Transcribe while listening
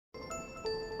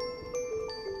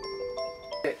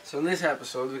So in this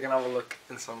episode, we can have a look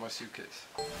inside my suitcase.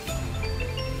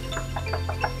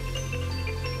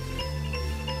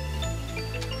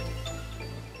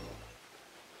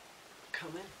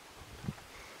 Come in.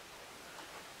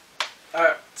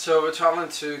 Alright, so we're traveling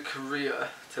to Korea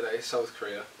today, South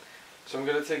Korea. So I'm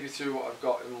going to take you through what I've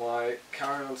got in my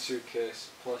carry-on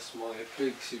suitcase plus my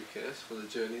big suitcase for the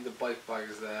journey. The bike bag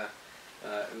is there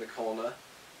in the corner.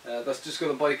 That's just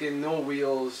got a bike in, no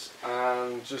wheels,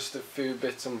 and just a few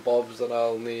bits and bobs that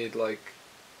I'll need like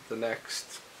the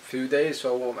next few days,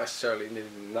 so I won't necessarily need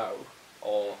them now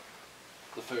or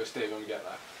the first day when we get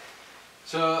there.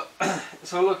 So,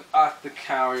 look at the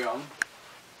carry-on.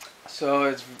 So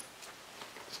it's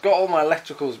got all my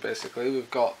electricals basically. We've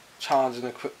got charging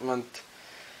equipment,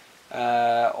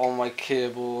 all my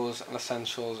cables and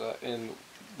essentials are in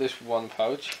this one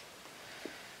pouch.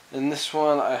 In this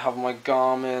one I have my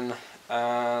Garmin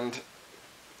and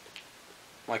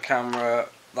my camera.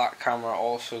 That camera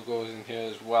also goes in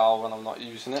here as well when I'm not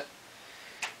using it.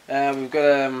 We've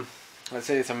got let's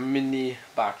say it's a mini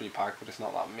battery pack, but it's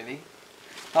not that mini.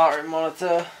 Heart rate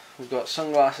monitor. We've got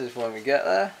sunglasses for when we get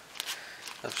there.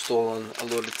 I've stolen a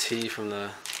load of tea from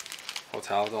the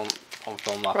hotel. Don't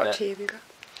film that bit. What tea have you got?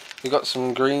 We've got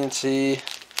some green tea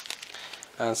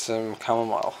and some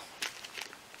chamomile.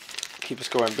 Keep us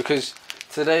going, because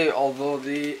today, although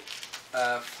the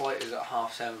flight is at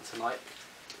 7:30 tonight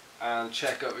and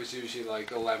checkout is usually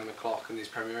like 11 o'clock in these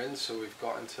Premier Inns, so we've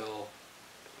got until,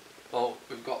 well,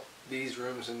 we've got these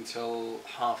rooms until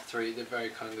 3:30. They very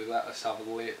kindly let us have a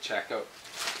late checkout,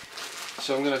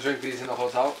 so I'm going to drink these in the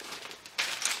hotel.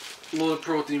 Load of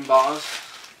protein bars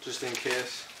just in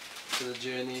case for the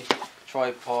journey,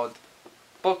 tripod,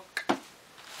 book,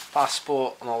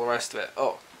 passport and all the rest of it.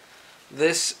 Oh,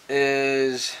 this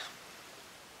is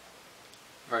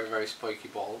very, very spiky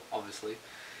bottle, obviously,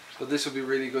 but this will be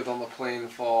really good on the plane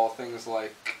for things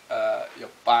like your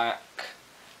back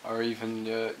or even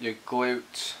your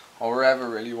glutes or wherever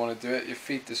really you want to do it. Your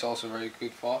feet is also very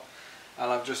good for, and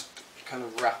I've just kind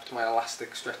of wrapped my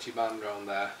elastic stretchy band around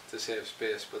there to save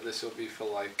space, but this will be for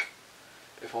like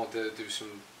if I wanted to do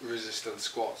some resistance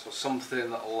squats or something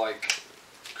that will like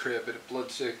create a bit of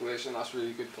blood circulation. That's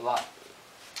really good for that.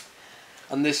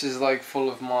 And this is like full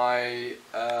of my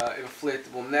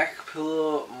inflatable neck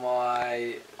pillow,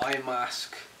 my eye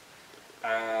mask,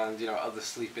 and you know, other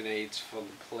sleeping aids for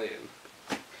the plane.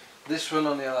 This one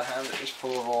on the other hand is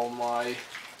full of all my,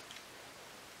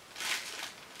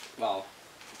 well,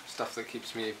 stuff that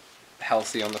keeps me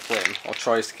healthy on the plane, or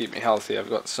tries to keep me healthy. I've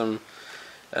got some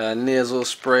nasal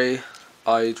spray,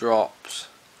 eye drops,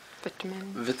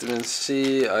 vitamin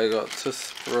C, I got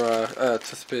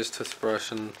toothpaste,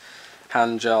 toothbrush and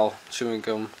hand gel, chewing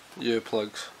gum,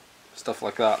 earplugs, stuff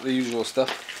like that, the usual stuff.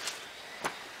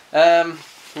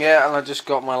 Yeah, and I just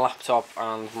got my laptop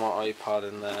and my iPad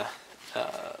in there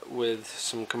with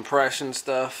some compression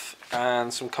stuff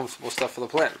and some comfortable stuff for the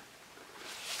plane.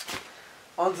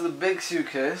 Onto the big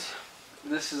suitcase.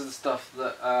 This is the stuff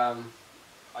that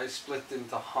I split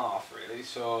into half really.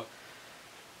 So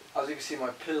as you can see,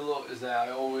 my pillow is there. I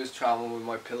always travel with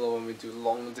my pillow when we do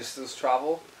long distance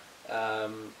travel.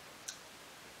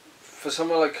 For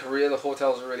somewhere like Korea, the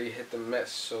hotels are really hit and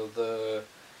miss. So the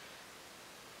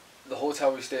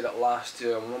hotel we stayed at last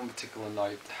year on one particular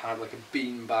night had like a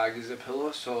bean bag as a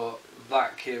pillow, so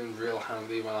that came real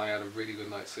handy when I had a really good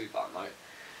night's sleep that night.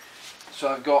 So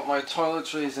I've got my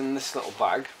toiletries in this little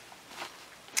bag.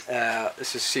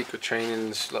 This is Secret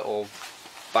Training's little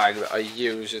bag that I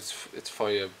use. It's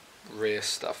for your race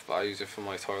stuff, but I use it for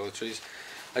my toiletries.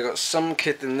 I got some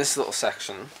kit in this little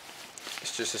section.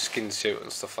 It's just a skin suit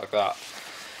and stuff like that.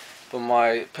 But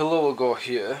my pillow will go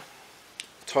here.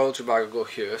 Toiletry bag will go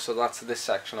here. So that's this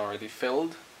section already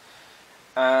filled.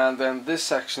 And then this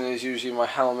section is usually my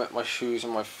helmet, my shoes,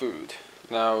 and my food.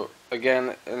 Now,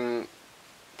 again, in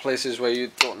places where you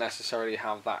don't necessarily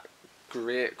have that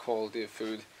great quality of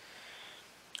food,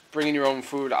 bringing your own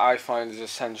food I find is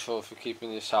essential for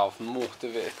keeping yourself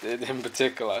motivated in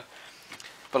particular.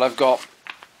 But I've got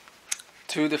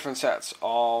two different sets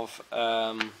of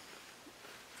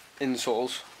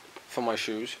insoles for my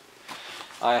shoes.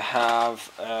 I have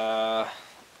a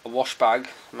wash bag,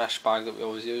 mesh bag that we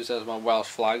always use. There's my Welsh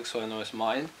flag, so I know it's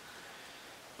mine.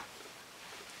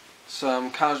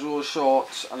 Some casual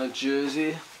shorts and a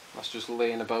jersey that's just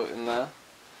laying about in there.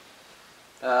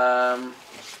 A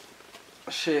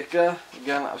shaker.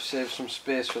 Again, I've saved some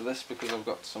space for this because I've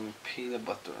got some peanut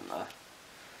butter in there.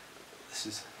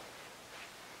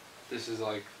 This is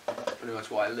like pretty much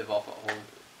what I live off at home.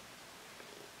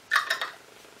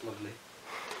 Lovely.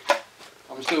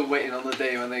 I'm still waiting on the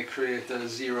day when they create a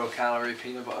 0-calorie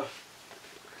peanut butter.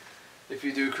 if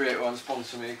you do create one,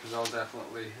 sponsor me, because I'll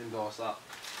definitely endorse that.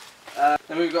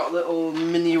 Then we've got a little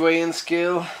mini weighing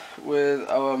scale with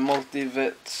our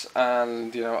multivits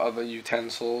and, you know, other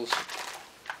utensils.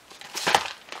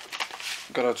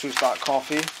 Got our 2-star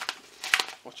coffee,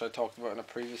 which I talked about in a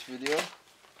previous video.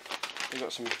 We've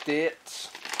got some dates,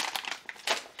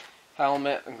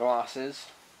 helmet and glasses,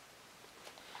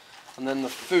 and then the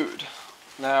food.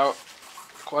 Now,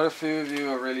 quite a few of you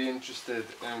are really interested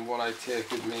in what I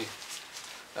take with me.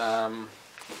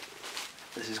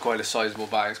 This is quite a sizable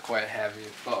bag, it's quite heavy,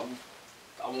 but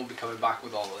I won't be coming back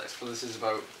with all of this, but this is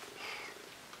about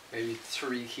maybe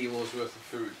 3 kilos worth of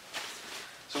food.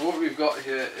 So what we've got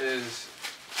here is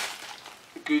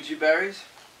goji berries,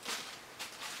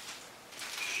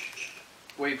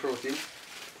 whey protein,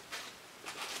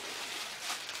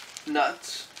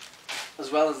 nuts, as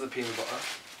well as the peanut butter.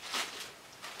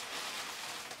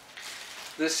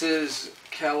 This is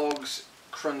Kellogg's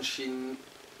crunchy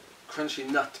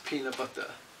nut peanut butter.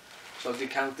 So I've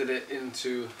decanted it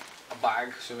into a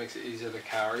bag so it makes it easier to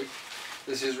carry.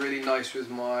 This is really nice with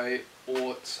my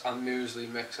oats and muesli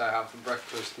mix I have for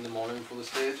breakfast in the morning for the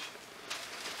stage.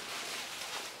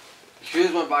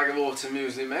 Here's my bag of oats and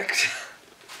muesli mix.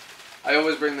 I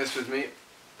always bring this with me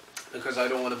because I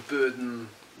don't want to burden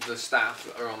the staff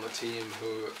that are on the team,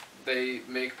 who they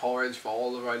make porridge for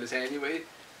all the riders anyway,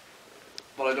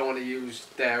 but I don't want to use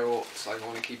their oats. I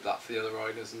want to keep that for the other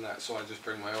riders and that, so I just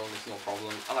bring my own, it's no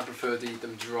problem. And I prefer to eat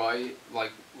them dry,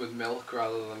 like with milk,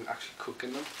 rather than actually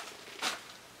cooking them.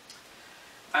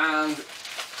 And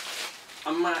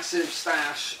a massive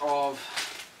stash of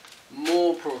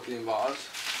more protein bars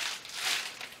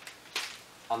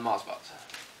and Mars bars.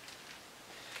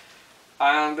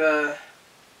 And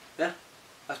yeah,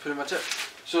 that's pretty much it.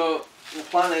 So the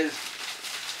plan is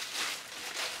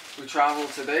we travel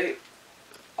today.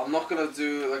 I'm not gonna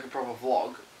do like a proper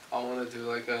vlog. I want to do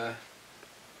like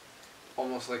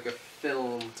almost like a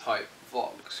film type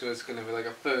vlog. So it's gonna be like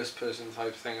a first person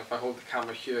type thing. If I hold the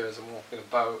camera here as I'm walking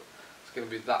about, it's gonna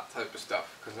be that type of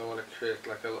stuff, because I want to create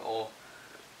like a little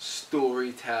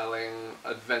storytelling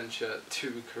adventure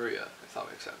to Korea, if that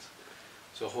makes sense.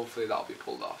 So hopefully that'll be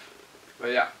pulled off.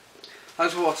 But yeah,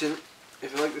 thanks for watching.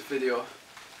 If you like this video,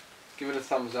 give it a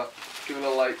thumbs up, give it a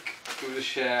like, give it a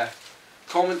share.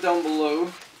 Comment down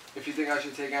below if you think I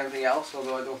should take anything else,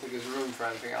 although I don't think there's room for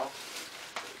anything else.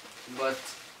 But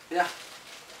yeah,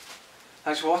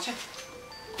 thanks for watching.